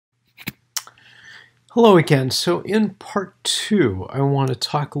Hello again. So in part 2, I want to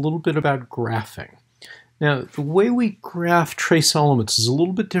talk a little bit about graphing. Now, the way we graph trace elements is a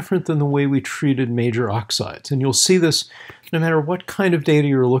little bit different than the way we treated major oxides. And you'll see this no matter what kind of data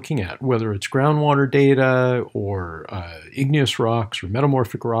you're looking at, whether it's groundwater data or igneous rocks or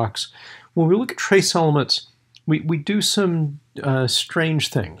metamorphic rocks. When we look at trace elements, we do some strange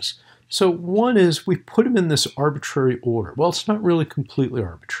things. So one is we put them in this arbitrary order. Well, it's not really completely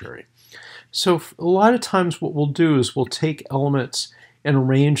arbitrary. So a lot of times what we'll do is we'll take elements and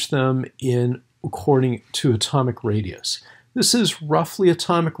arrange them in according to atomic radius. This is roughly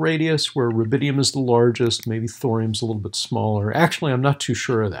atomic radius, where rubidium is the largest, maybe thorium's a little bit smaller. Actually, I'm not too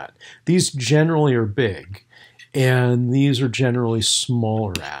sure of that. These generally are big, and these are generally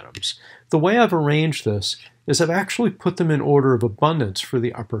smaller atoms. The way I've arranged this is I've actually put them in order of abundance for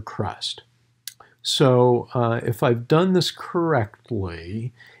the upper crust. So if I've done this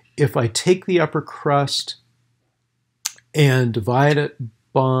correctly, if I take the upper crust and divide it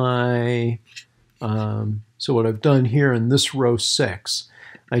by, so what I've done here in this row 6,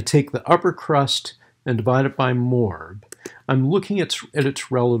 I take the upper crust and divide it by MORB. I'm looking at its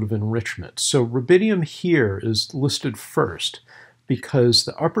relative enrichment. So rubidium here is listed first because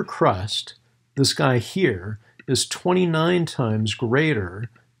the upper crust, this guy here, is 29 times greater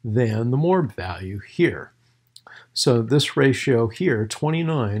than the MORB value here. So this ratio here,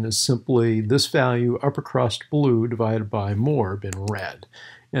 29, is simply this value, upper crust blue, divided by MORB in red.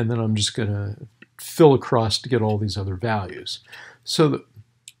 And then I'm just going to fill across to get all these other values. So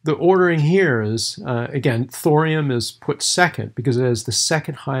the ordering here is, again, thorium is put second because it has the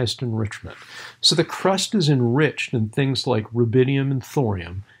second highest enrichment. So the crust is enriched in things like rubidium and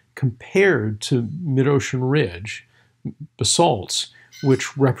thorium compared to mid-ocean ridge basalts,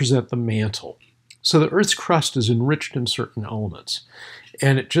 which represent the mantle. So the Earth's crust is enriched in certain elements,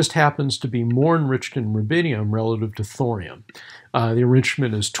 and it just happens to be more enriched in rubidium relative to thorium. The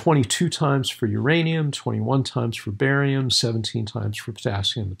enrichment is 22 times for uranium, 21 times for barium, 17 times for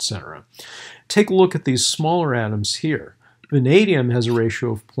potassium, etc. Take a look at these smaller atoms here. Vanadium has a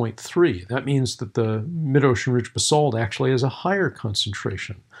ratio of 0.3. That means that the mid-ocean ridge basalt actually has a higher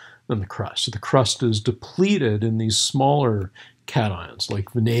concentration than the crust. So the crust is depleted in these smaller cations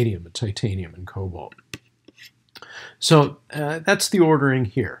like vanadium and titanium and cobalt. So that's the ordering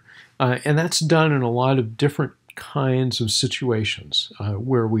here. And that's done in a lot of different kinds of situations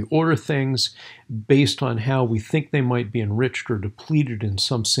where we order things based on how we think they might be enriched or depleted in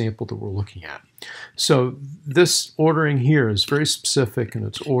some sample that we're looking at. So this ordering here is very specific, and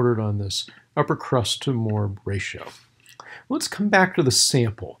it's ordered on this upper crust to MORB ratio. Let's come back to the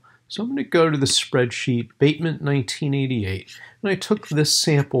sample. So I'm going to go to the spreadsheet, Bateman 1988, and I took this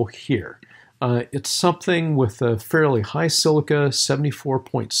sample here. It's something with a fairly high silica,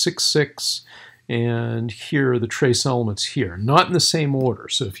 74.66, and here are the trace elements here. Not in the same order,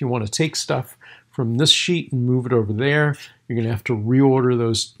 so if you want to take stuff from this sheet and move it over there, you're going to have to reorder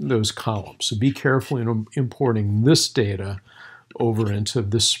those columns. So be careful in importing this data over into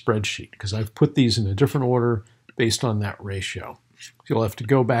this spreadsheet, because I've put these in a different order based on that ratio. You'll have to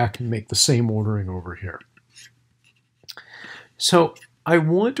go back and make the same ordering over here. So I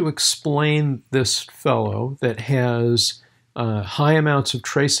want to explain this fellow that has high amounts of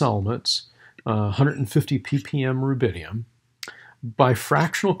trace elements, 150 ppm rubidium, by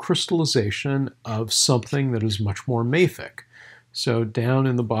fractional crystallization of something that is much more mafic. So down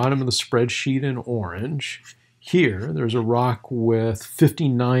in the bottom of the spreadsheet in orange, here there's a rock with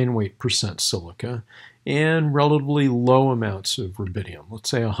 59 weight% silica and relatively low amounts of rubidium, let's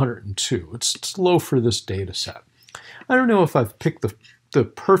say 102. It's low for this data set. I don't know if I've picked the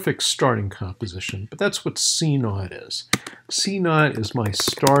perfect starting composition, but that's what C0 is. C0 is my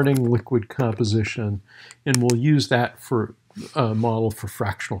starting liquid composition, and we'll use that for a model for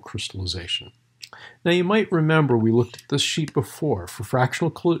fractional crystallization. Now you might remember we looked at this sheet before. For fractional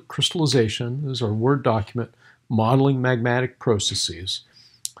crystallization, this is our Word document, modeling magmatic processes.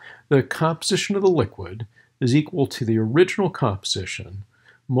 The composition of the liquid is equal to the original composition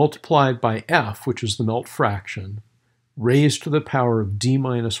multiplied by F, which is the melt fraction, raised to the power of D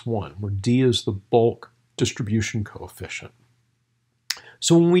minus 1, where D is the bulk distribution coefficient.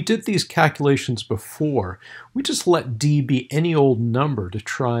 So when we did these calculations before, we just let D be any old number to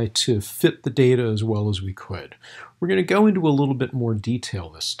try to fit the data as well as we could. We're going to go into a little bit more detail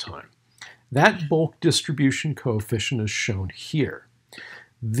this time. That bulk distribution coefficient is shown here.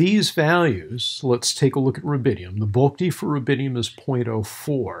 These values, let's take a look at rubidium. The bulk D for rubidium is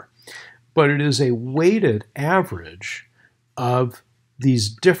 0.04, but it is a weighted average of these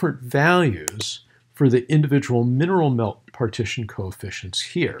different values for the individual mineral melt partition coefficients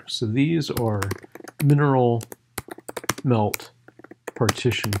here. So these are mineral melt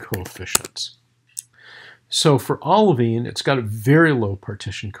partition coefficients. So for olivine, it's got a very low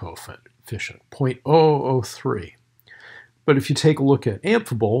partition coefficient, 0.003. But if you take a look at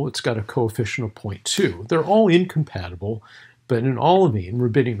amphibole, it's got a coefficient of 0.2. They're all incompatible, but in olivine,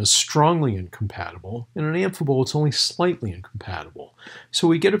 rubidium is strongly incompatible, and in amphibole, it's only slightly incompatible. So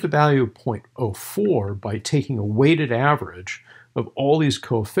we get a value of 0.04 by taking a weighted average of all these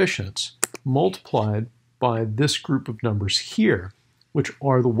coefficients multiplied by this group of numbers here, which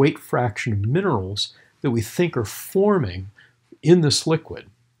are the weight fraction of minerals that we think are forming in this liquid.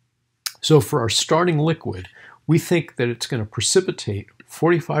 So for our starting liquid, we think that it's going to precipitate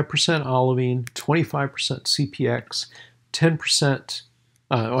 45% olivine, 25% CPX, 10%,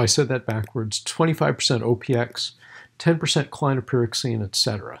 I said that backwards, 25% OPX, 10% clinopyroxene,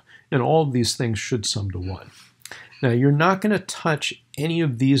 etc. And all of these things should sum to 1. Now, you're not going to touch any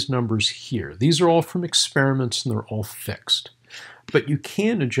of these numbers here. These are all from experiments and they're all fixed. But you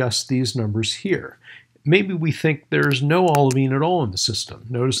can adjust these numbers here. Maybe we think there's no olivine at all in the system.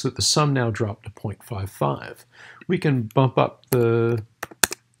 Notice that the sum now dropped to 0.55. We can bump up the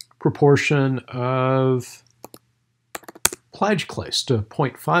proportion of plagioclase to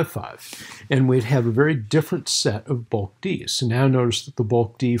 0.55, and we'd have a very different set of bulk Ds. So now notice that the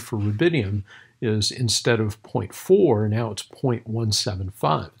bulk D for rubidium is, instead of 0.4, now it's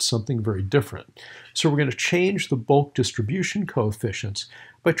 0.175. It's something very different. So we're going to change the bulk distribution coefficients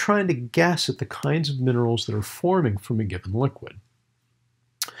by trying to guess at the kinds of minerals that are forming from a given liquid.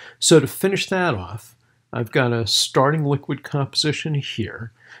 So to finish that off, I've got a starting liquid composition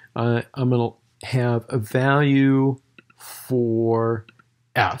here. I'm going to have a value for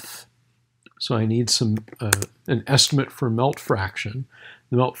F. So I need an estimate for melt fraction.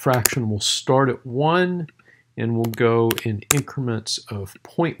 The melt fraction will start at 1 and will go in increments of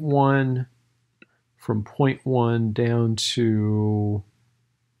 0.1, from 0.1 down to,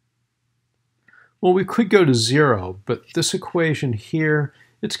 well, we could go to 0, but this equation here,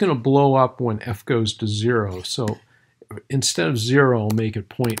 it's going to blow up when F goes to 0. So instead of 0, I'll make it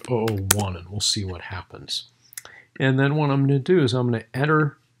 0.001 and we'll see what happens. And then what I'm going to do is I'm going to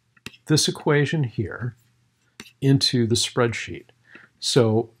enter this equation here into the spreadsheet.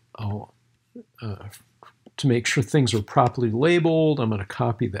 So I'll, to make sure things are properly labeled, I'm going to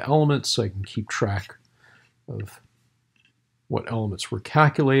copy the elements so I can keep track of what elements we're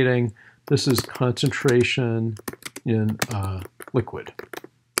calculating. This is concentration in liquid.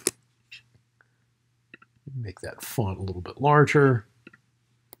 Make that font a little bit larger.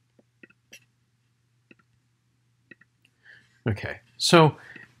 Okay, so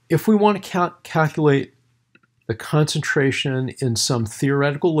if we want to calculate the concentration in some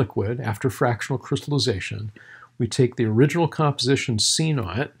theoretical liquid after fractional crystallization, we take the original composition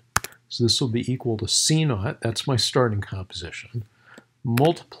C0, so this will be equal to C0, that's my starting composition,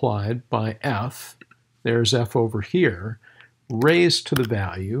 multiplied by F, there's F over here, raised to the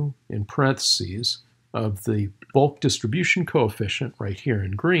value, in parentheses, of the bulk distribution coefficient right here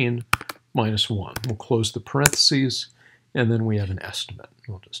in green, minus 1. We'll close the parentheses, and then we have an estimate.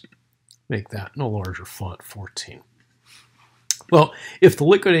 We'll just make that in a larger font, 14. Well, if the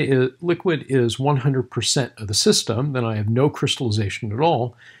liquid is 100% of the system, then I have no crystallization at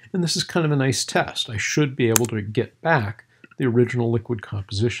all, and this is kind of a nice test. I should be able to get back the original liquid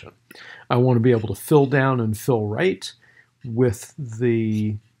composition. I want to be able to fill down and fill right with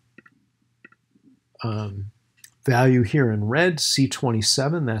the value here in red,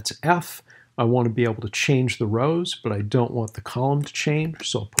 C27, that's F. I want to be able to change the rows, but I don't want the column to change,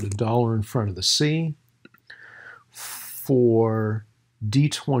 so I'll put a dollar in front of the C. For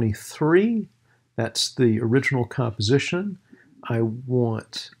D23, that's the original composition. I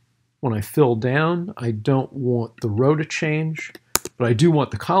want, when I fill down, I don't want the row to change, but I do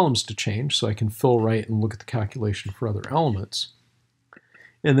want the columns to change, so I can fill right and look at the calculation for other elements.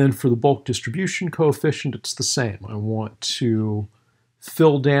 And then for the bulk distribution coefficient, it's the same. I want to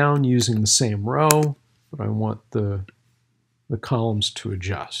fill down using the same row, but I want the columns to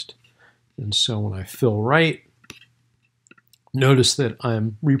adjust. And so when I fill right, notice that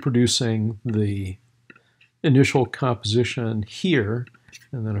I'm reproducing the initial composition here,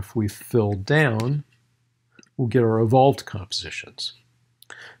 and then if we fill down, we'll get our evolved compositions.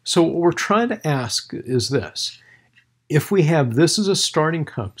 So what we're trying to ask is this. If we have this as a starting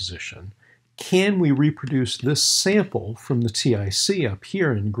composition, can we reproduce this sample from the TIC up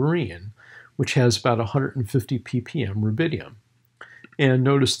here in green, which has about 150 ppm rubidium? And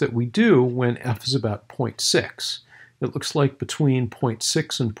notice that we do when F is about 0.6. It looks like between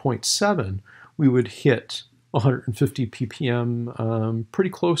 0.6 and 0.7, we would hit 150 ppm pretty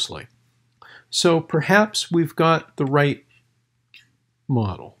closely. So perhaps we've got the right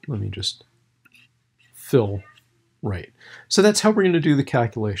model. Let me just fill right. So that's how we're going to do the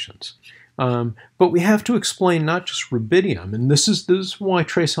calculations. But we have to explain not just rubidium, and this is why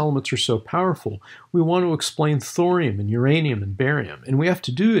trace elements are so powerful. We want to explain thorium and uranium and barium, and we have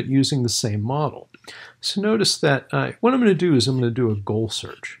to do it using the same model. So notice that what I'm going to do is I'm going to do a goal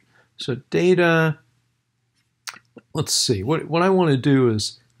search. So data, let's see, what I want to do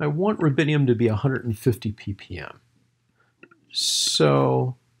is I want rubidium to be 150 ppm.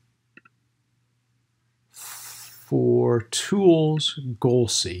 So for tools goal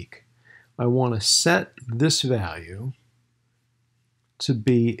seek, I want to set this value to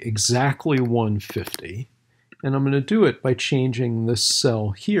be exactly 150, and I'm going to do it by changing this cell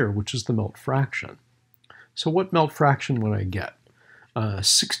here, which is the melt fraction. So what melt fraction would I get?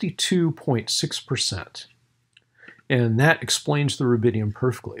 62.6%. And that explains the rubidium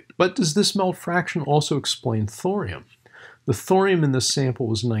perfectly. But does this melt fraction also explain thorium? The thorium in this sample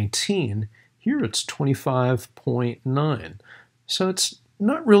was 19. Here it's 25.9. So it's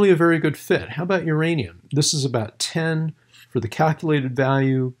not really a very good fit. How about uranium? This is about 10 for the calculated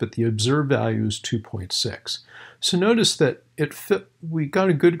value, but the observed value is 2.6. So notice that we got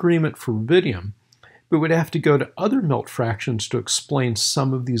a good agreement for rubidium, but we'd have to go to other melt fractions to explain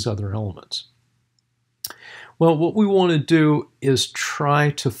some of these other elements. Well, what we want to do is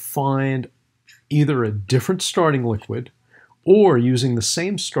try to find either a different starting liquid, or using the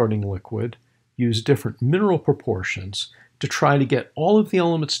same starting liquid, use different mineral proportions to try to get all of the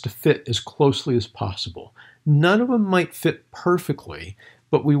elements to fit as closely as possible. None of them might fit perfectly,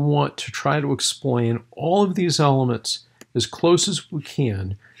 but we want to try to explain all of these elements as close as we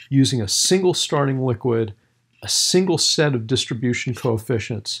can using a single starting liquid, a single set of distribution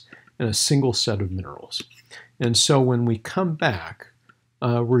coefficients, and a single set of minerals. And so when we come back,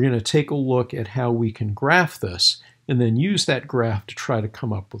 we're going to take a look at how we can graph this and then use that graph to try to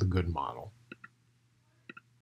come up with a good model.